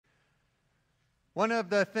One of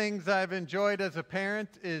the things I've enjoyed as a parent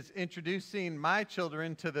is introducing my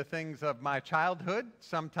children to the things of my childhood.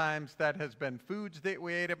 Sometimes that has been foods that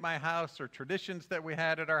we ate at my house or traditions that we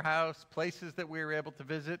had at our house, places that we were able to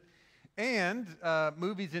visit, and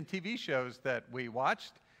movies and TV shows that we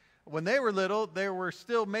watched. When they were little, they were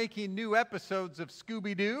still making new episodes of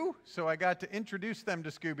Scooby-Doo, so I got to introduce them to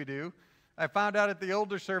Scooby-Doo. I found out at the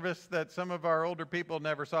older service that some of our older people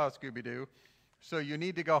never saw Scooby-Doo, so you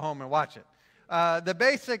need to go home and watch it. The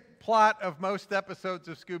basic plot of most episodes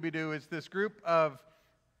of Scooby-Doo is this group of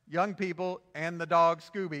young people and the dog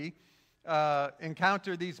Scooby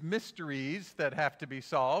encounter these mysteries that have to be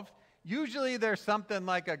solved. Usually there's something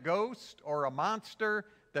like a ghost or a monster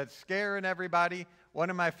that's scaring everybody. One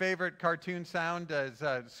of my favorite cartoon sound is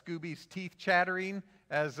Scooby's teeth chattering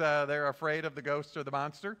as they're afraid of the ghost or the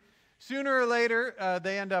monster. Sooner or later,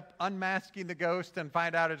 they end up unmasking the ghost and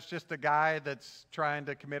find out it's just a guy that's trying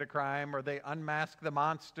to commit a crime, or they unmask the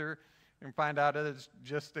monster and find out it's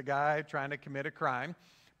just a guy trying to commit a crime.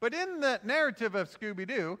 But in the narrative of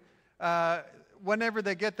Scooby-Doo, whenever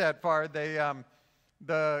they get that far,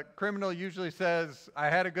 the criminal usually says, "I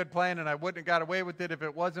had a good plan and I wouldn't have got away with it if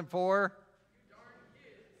it wasn't for you darn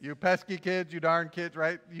kids. You pesky kids, you darn kids,"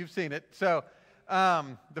 right? You've seen it. So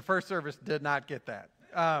the first service did not get that.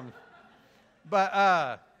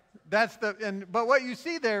 But what you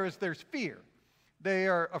see there is there's fear. They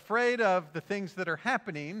are afraid of the things that are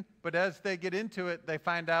happening, but as they get into it, they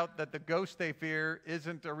find out that the ghost they fear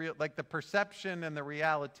isn't a real, like the perception and the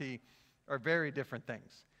reality are very different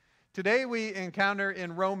things. Today we encounter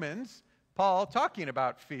in Romans Paul talking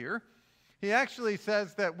about fear. He actually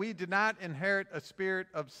says that we did not inherit a spirit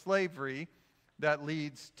of slavery that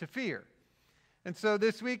leads to fear. And so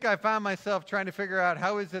this week I found myself trying to figure out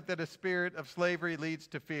how is it that a spirit of slavery leads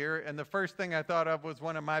to fear. And the first thing I thought of was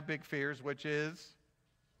one of my big fears, which is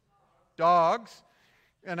dogs.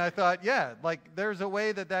 And I thought, yeah, like there's a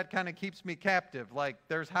way that kind of keeps me captive. Like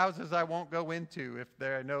there's houses I won't go into if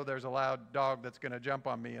I know there's a loud dog that's going to jump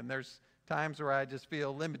on me. And there's times where I just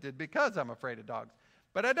feel limited because I'm afraid of dogs.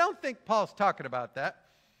 But I don't think Paul's talking about that.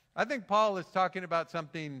 I think Paul is talking about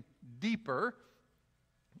something deeper,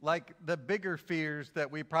 like the bigger fears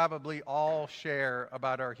that we probably all share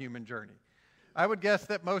about our human journey. I would guess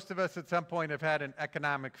that most of us at some point have had an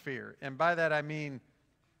economic fear. And by that I mean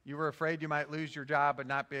you were afraid you might lose your job and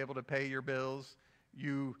not be able to pay your bills.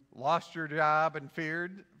 You lost your job and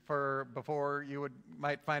feared before you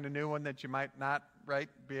might find a new one that you might not,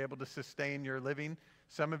 be able to sustain your living.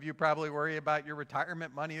 Some of you probably worry about your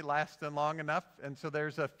retirement money lasting long enough, and so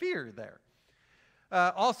there's a fear there.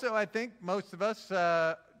 Also, I think most of us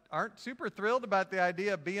aren't super thrilled about the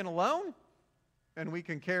idea of being alone, and we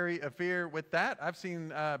can carry a fear with that. I've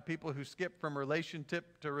seen people who skip from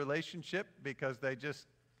relationship to relationship because they just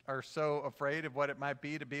are so afraid of what it might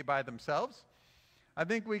be to be by themselves. I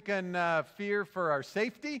think we can fear for our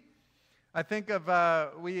safety. I think of,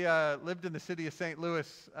 we lived in the city of St.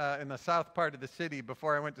 Louis in the south part of the city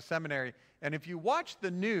before I went to seminary, and if you watch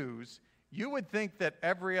the news, you would think that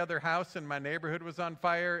every other house in my neighborhood was on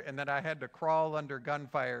fire and that I had to crawl under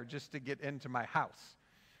gunfire just to get into my house.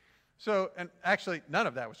 So, and actually, none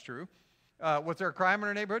of that was true. Was there a crime in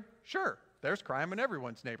our neighborhood? Sure, there's crime in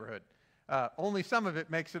everyone's neighborhood. Only some of it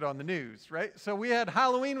makes it on the news, right? So we had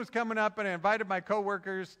Halloween was coming up, and I invited my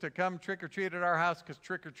coworkers to come trick-or-treat at our house because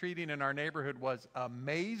trick-or-treating in our neighborhood was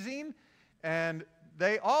amazing. And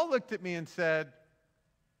they all looked at me and said,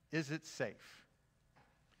 "Is it safe?"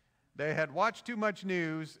 They had watched too much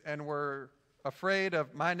news and were afraid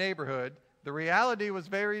of my neighborhood. The reality was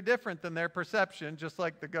very different than their perception, just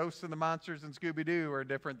like the ghosts and the monsters in Scooby-Doo are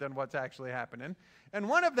different than what's actually happening. And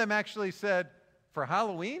one of them actually said, "For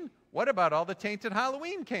Halloween, what about all the tainted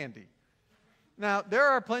Halloween candy?" Now, there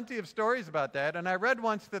are plenty of stories about that, and I read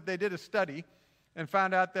once that they did a study and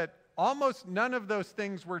found out that almost none of those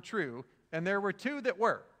things were true, and there were two that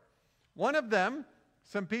were. One of them,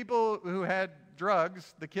 some people who had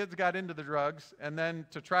drugs, the kids got into the drugs, and then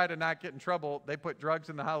to try to not get in trouble, they put drugs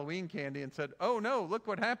in the Halloween candy and said, "Oh no, look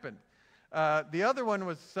what happened." The other one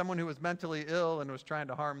was someone who was mentally ill and was trying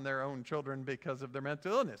to harm their own children because of their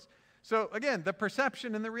mental illness. So again, the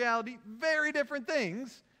perception and the reality, very different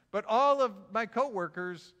things, but all of my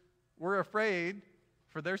coworkers were afraid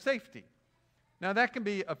for their safety. Now that can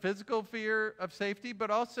be a physical fear of safety, but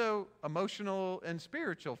also emotional and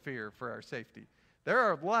spiritual fear for our safety. There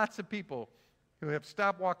are lots of people who have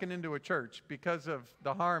stopped walking into a church because of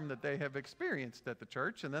the harm that they have experienced at the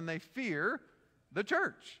church, and then they fear the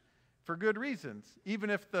church for good reasons. Even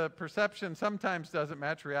if the perception sometimes doesn't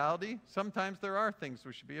match reality, sometimes there are things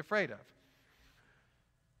we should be afraid of.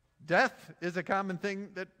 Death is a common thing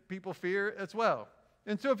that people fear as well.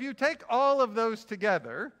 And so if you take all of those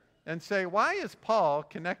together and say, why is Paul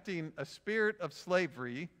connecting a spirit of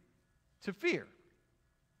slavery to fear?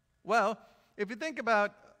 Well, if you think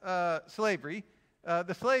about slavery,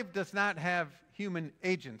 the slave does not have human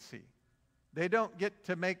agency. They don't get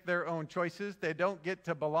to make their own choices. They don't get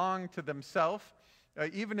to belong to themselves.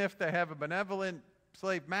 Even if they have a benevolent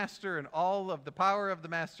slave master and all of the power of the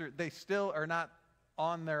master, they still are not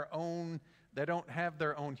on their own. They don't have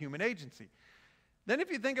their own human agency. Then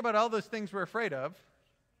if you think about all those things we're afraid of,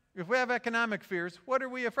 if we have economic fears, what are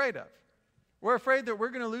we afraid of? We're afraid that we're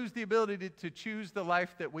going to lose the ability to choose the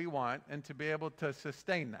life that we want and to be able to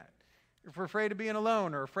sustain that. If we're afraid of being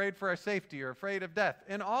alone or afraid for our safety or afraid of death,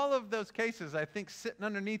 in all of those cases, I think sitting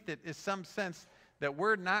underneath it is some sense that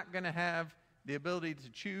we're not going to have the ability to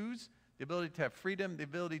choose, the ability to have freedom, the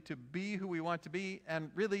ability to be who we want to be,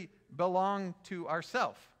 and really belong to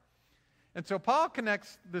ourselves. And so Paul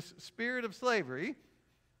connects this spirit of slavery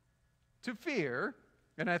to fear,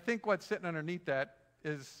 and I think what's sitting underneath that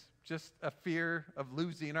is just a fear of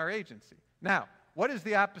losing our agency. Now, what is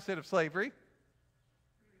the opposite of slavery?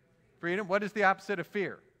 Freedom. What is the opposite of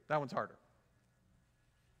fear? That one's harder.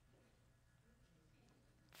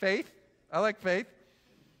 Faith. I like faith.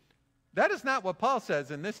 That is not what Paul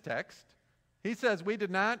says in this text. He says we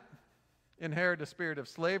did not inherit a spirit of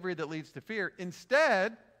slavery that leads to fear.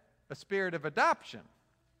 Instead, a spirit of adoption.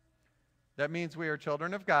 That means we are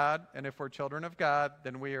children of God, and if we're children of God,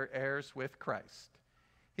 then we are heirs with Christ.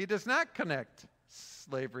 He does not connect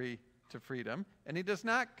slavery to freedom, and he does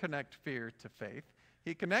not connect fear to faith.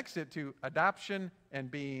 He connects it to adoption and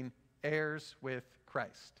being heirs with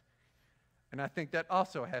Christ. And I think that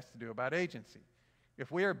also has to do about agency.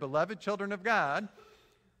 If we are beloved children of God,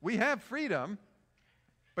 we have freedom,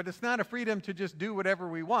 but it's not a freedom to just do whatever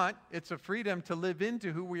we want. It's a freedom to live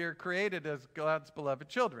into who we are created as God's beloved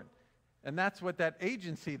children. And that's what that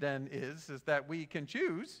agency then is that we can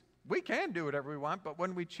choose. We can do whatever we want, but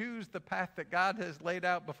when we choose the path that God has laid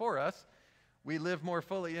out before us, we live more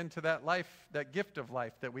fully into that life, that gift of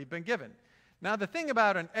life that we've been given. Now, the thing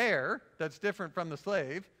about an heir that's different from the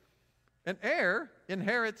slave, an heir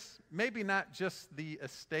inherits maybe not just the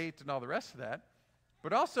estate and all the rest of that,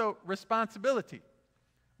 but also responsibility.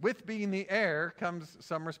 With being the heir comes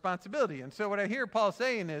some responsibility. And so what I hear Paul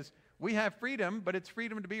saying is, we have freedom, but it's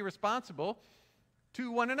freedom to be responsible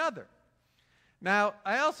to one another. Now,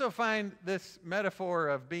 I also find this metaphor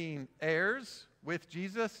of being heirs with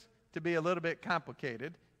Jesus to be a little bit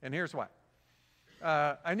complicated, and here's why.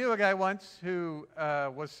 I knew a guy once who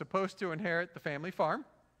was supposed to inherit the family farm.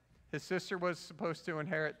 His sister was supposed to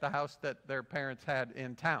inherit the house that their parents had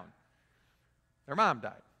in town. Their mom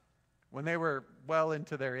died. When they were well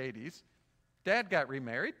into their 80s, Dad got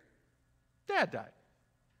remarried. Dad died.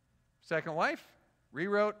 Second wife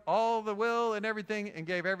rewrote all the will and everything and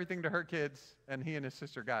gave everything to her kids, and he and his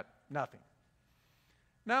sister got nothing.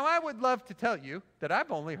 Now, I would love to tell you that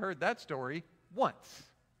I've only heard that story once.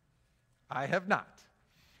 I have not.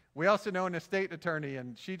 We also know an estate attorney,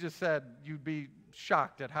 and she just said you'd be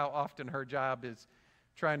shocked at how often her job is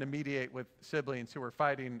trying to mediate with siblings who are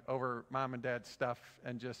fighting over mom and dad's stuff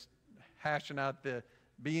and just hashing out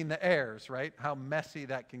being the heirs, right? How messy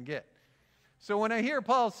that can get. So when I hear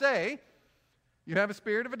Paul say, you have a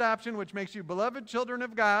spirit of adoption, which makes you beloved children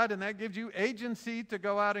of God, and that gives you agency to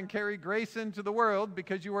go out and carry grace into the world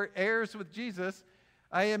because you are heirs with Jesus,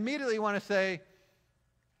 I immediately want to say,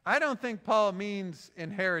 I don't think Paul means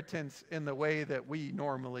inheritance in the way that we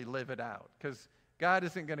normally live it out, because God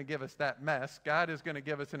isn't going to give us that mess. God is going to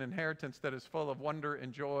give us an inheritance that is full of wonder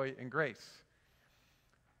and joy and grace.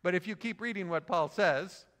 But if you keep reading what Paul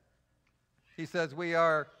says, he says we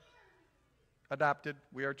are adopted,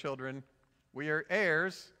 we are children, we are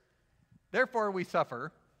heirs, therefore we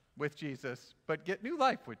suffer with Jesus, but get new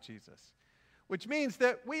life with Jesus. Which means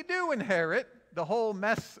that we do inherit the whole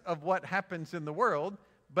mess of what happens in the world,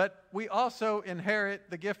 but we also inherit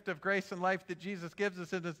the gift of grace and life that Jesus gives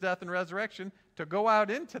us in his death and resurrection to go out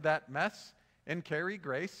into that mess and carry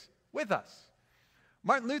grace with us.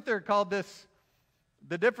 Martin Luther called this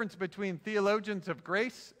the difference between theologians of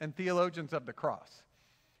grace and theologians of the cross.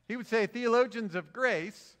 He would say theologians of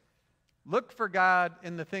grace look for God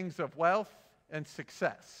in the things of wealth and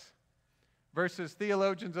success, versus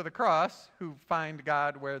theologians of the cross who find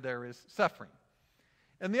God where there is suffering.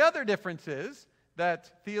 And the other difference is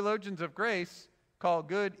that theologians of grace call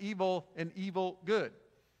good evil and evil good.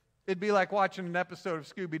 It'd be like watching an episode of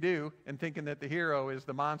Scooby-Doo and thinking that the hero is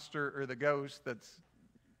the monster or the ghost that's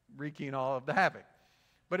wreaking all of the havoc.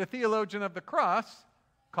 But a theologian of the cross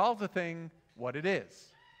calls a thing what it is.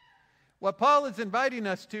 What Paul is inviting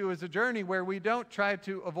us to is a journey where we don't try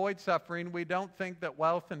to avoid suffering. We don't think that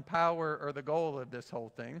wealth and power are the goal of this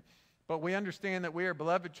whole thing. But we understand that we are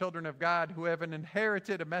beloved children of God who have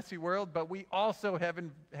inherited a messy world, but we also have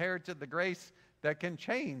inherited the grace that can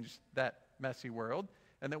change that messy world,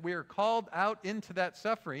 and that we are called out into that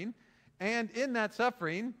suffering, and in that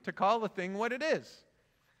suffering to call a thing what it is.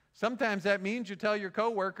 Sometimes that means you tell your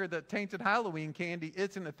coworker that tainted Halloween candy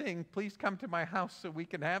isn't a thing. Please come to my house so we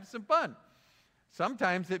can have some fun.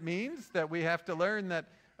 Sometimes it means that we have to learn that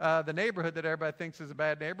the neighborhood that everybody thinks is a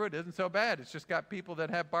bad neighborhood isn't so bad. It's just got people that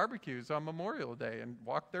have barbecues on Memorial Day and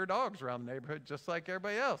walk their dogs around the neighborhood just like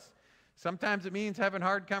everybody else. Sometimes it means having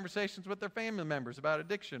hard conversations with their family members about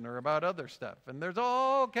addiction or about other stuff. And there's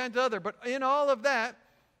all kinds of other, but in all of that,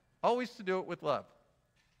 always to do it with love.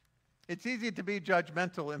 It's easy to be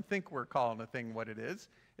judgmental and think we're calling a thing what it is.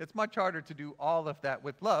 It's much harder to do all of that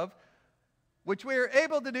with love, which we are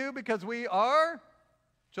able to do because we are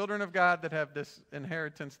children of God that have this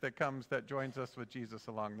inheritance that comes, that joins us with Jesus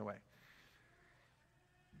along the way.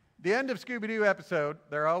 The end of Scooby-Doo episode,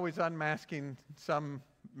 they're always unmasking some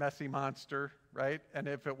messy monster, right? And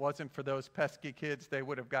if it wasn't for those pesky kids, they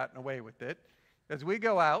would have gotten away with it. As we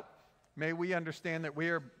go out, may we understand that we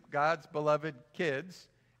are God's beloved kids.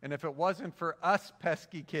 And if it wasn't for us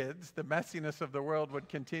pesky kids, the messiness of the world would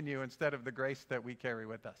continue instead of the grace that we carry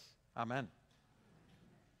with us. Amen.